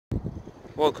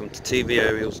Welcome to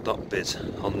tvaerials.biz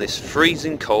on this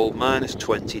freezing cold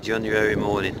 -20 January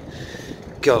morning.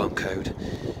 God, I'm cold.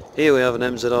 Here we have an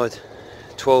MZI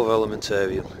 12 element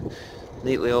aerial.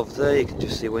 Neatly over there you can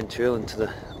just see wind chill into the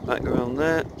background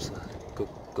there. So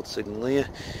good signal here.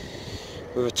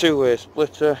 With a two-way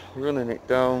splitter, running it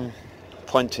down.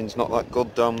 Pointing's not that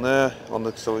good down there,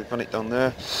 so we've run it down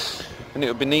there. And it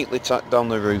will be neatly tacked down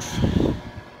the roof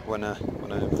when I've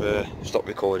stopped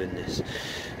recording this.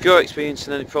 If you're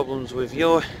experiencing any problems with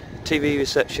your TV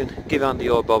reception, give Andy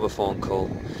or Bob a phone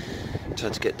call. I'm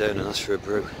trying to get down and ask for a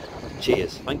brew.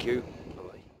 Cheers. Thank you.